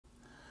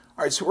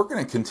All right, so we're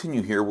going to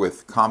continue here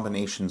with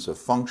combinations of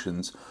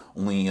functions,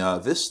 only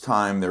this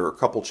time there are a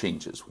couple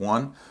changes.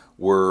 One,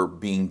 we're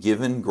being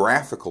given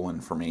graphical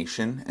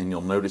information, and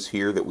you'll notice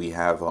here that we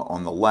have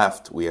on the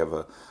left, we have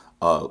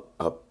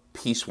a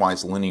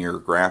piecewise linear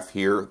graph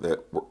here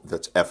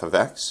that's f of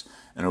x,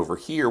 and over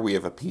here we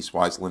have a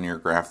piecewise linear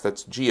graph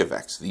that's g of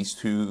x. These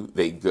two,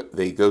 they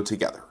go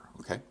together,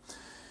 okay?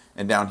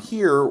 And down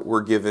here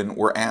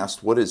we're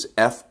asked what is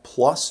f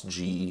plus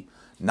g,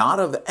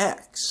 not of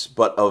x,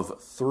 but of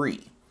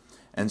 3.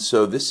 And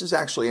so this is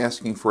actually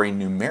asking for a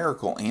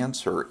numerical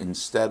answer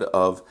instead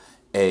of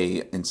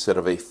a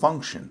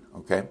function,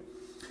 okay?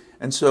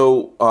 And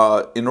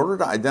so in order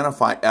to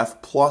identify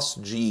f plus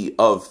g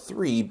of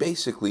 3,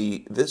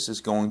 basically this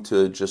is going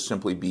to just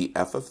simply be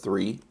f of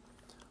 3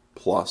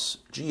 plus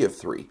g of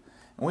 3.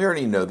 And we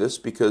already know this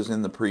because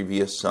in the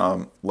previous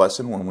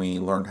lesson when we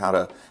learned how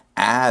to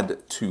add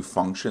two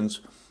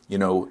functions, you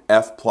know,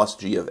 f plus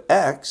g of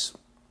x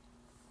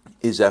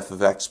is f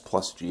of x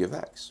plus g of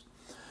x.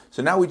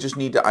 So now we just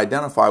need to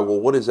identify, well,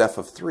 what is f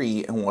of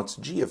 3 and what's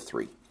g of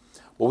 3?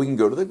 Well, we can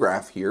go to the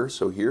graph here.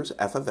 So here's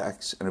f of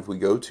x, and if we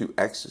go to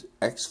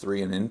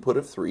x3, an input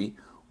of 3,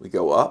 we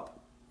go up,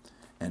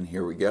 and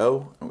here we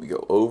go, and we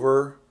go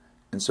over,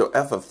 and so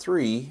f of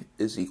 3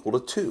 is equal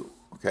to 2,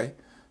 okay?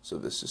 So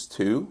this is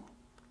 2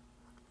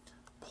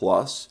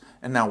 plus,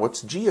 and now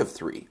what's g of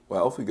 3?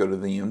 Well, if we go to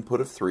the input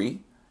of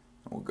 3,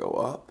 we'll go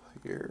up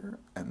here,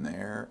 and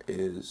there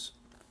is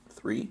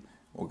 3.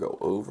 We'll go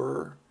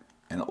over,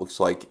 and it looks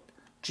like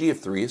g of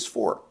 3 is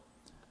 4.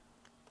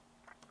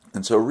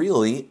 And so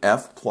really,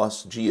 f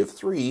plus g of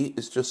 3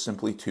 is just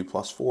simply 2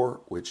 plus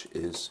 4, which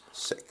is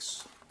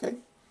 6. Okay?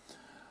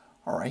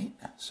 All right,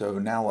 so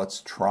now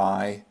let's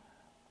try,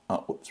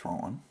 whoops,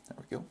 wrong one. There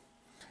we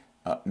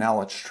go. Now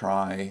let's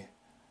try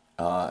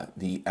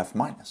the f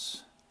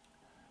minus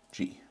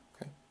g.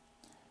 Okay?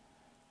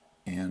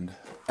 And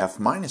f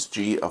minus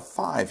g of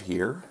 5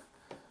 here,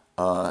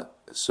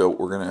 so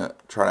we're going to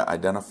try to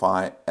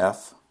identify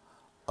f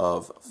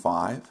of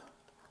 5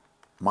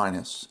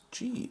 minus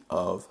g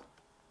of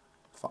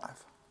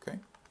 5, okay?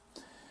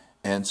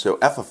 And so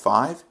f of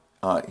 5,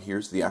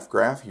 here's the f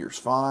graph, here's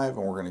 5,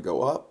 and we're going to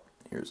go up.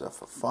 Here's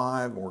f of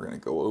 5, and we're going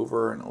to go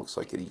over, and it looks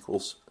like it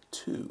equals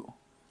 2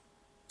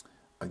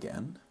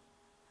 again.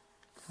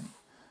 Okay.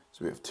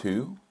 So we have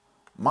 2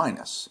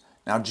 minus.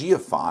 Now g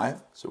of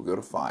 5, so we'll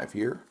go to 5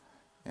 here,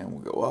 and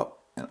we'll go up,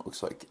 and it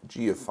looks like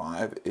g of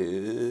 5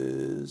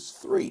 is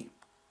 3.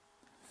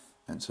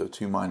 And so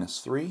 2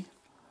 minus 3,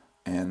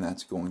 and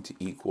that's going to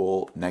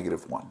equal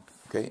negative 1.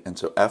 Okay, and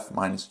so f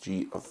minus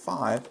g of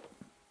 5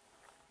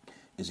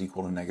 is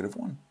equal to negative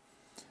 1.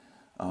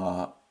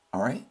 All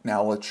right,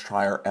 now let's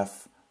try our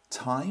f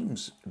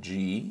times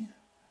g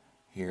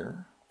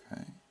here.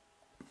 Okay.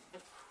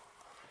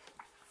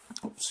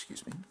 Oops,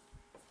 excuse me.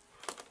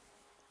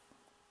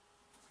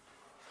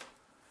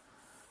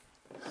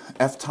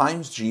 F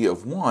times g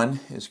of 1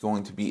 is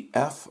going to be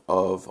f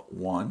of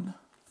 1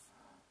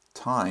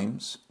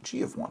 times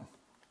g of 1.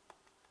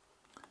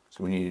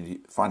 So we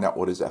need to find out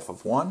what is f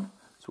of 1.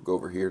 So we'll go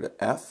over here to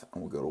f,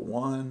 and we'll go to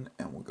 1,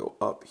 and we'll go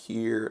up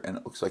here, and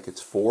it looks like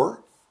it's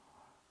 4.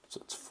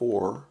 So it's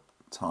 4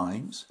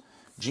 times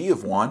g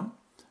of 1.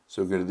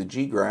 So we'll go to the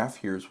g graph.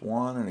 Here's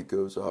 1, and it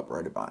goes up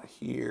right about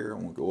here,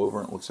 and we'll go over,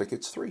 and it looks like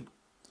it's 3.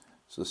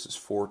 So this is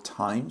 4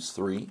 times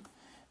 3.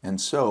 And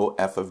so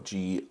f of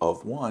g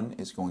of 1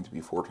 is going to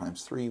be 4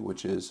 times 3,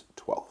 which is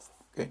 12.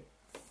 Okay.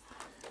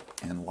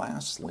 And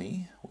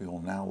lastly, we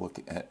will now look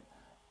at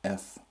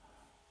f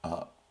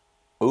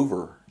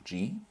over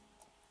g.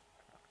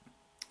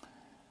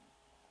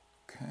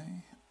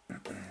 Okay.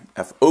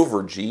 F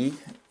over g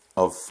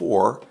of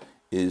 4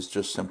 is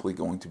just simply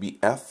going to be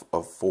f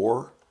of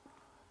 4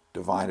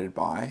 divided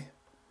by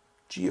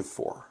g of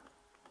 4.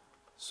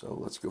 So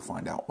let's go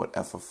find out what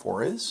f of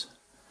 4 is.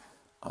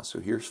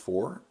 So here's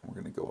 4. We're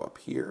going to go up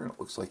here, and it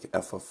looks like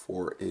f of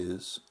 4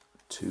 is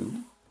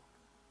 2.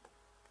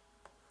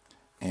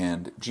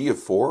 And g of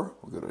 4,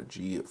 we'll go to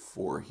g of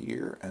 4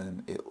 here,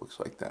 and it looks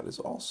like that is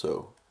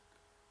also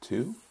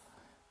 2.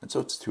 And so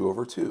it's 2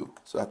 over 2.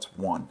 So that's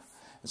 1.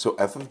 And so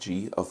f of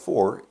g of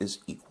 4 is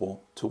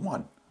equal to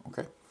 1.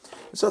 Okay.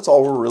 And so that's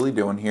all we're really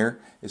doing here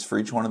is for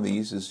each one of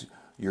these is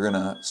you're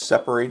going to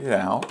separate it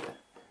out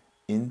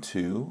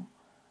into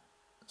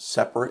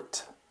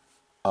separate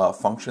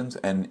functions,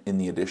 and in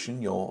the addition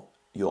you'll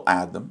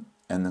add them,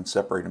 and then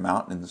separate them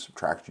out, and in the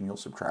subtraction you'll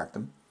subtract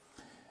them,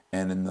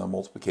 and in the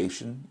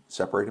multiplication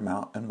separate them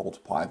out and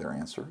multiply their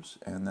answers,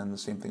 and then the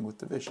same thing with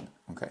division.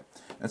 Okay.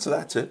 And so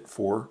that's it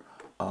for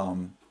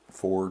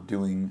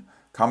doing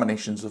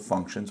combinations of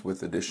functions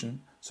with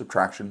addition,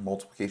 subtraction,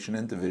 multiplication,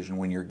 and division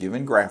when you're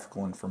given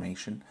graphical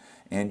information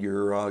and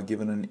you're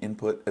given an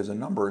input as a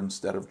number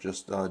instead of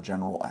just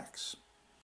general x.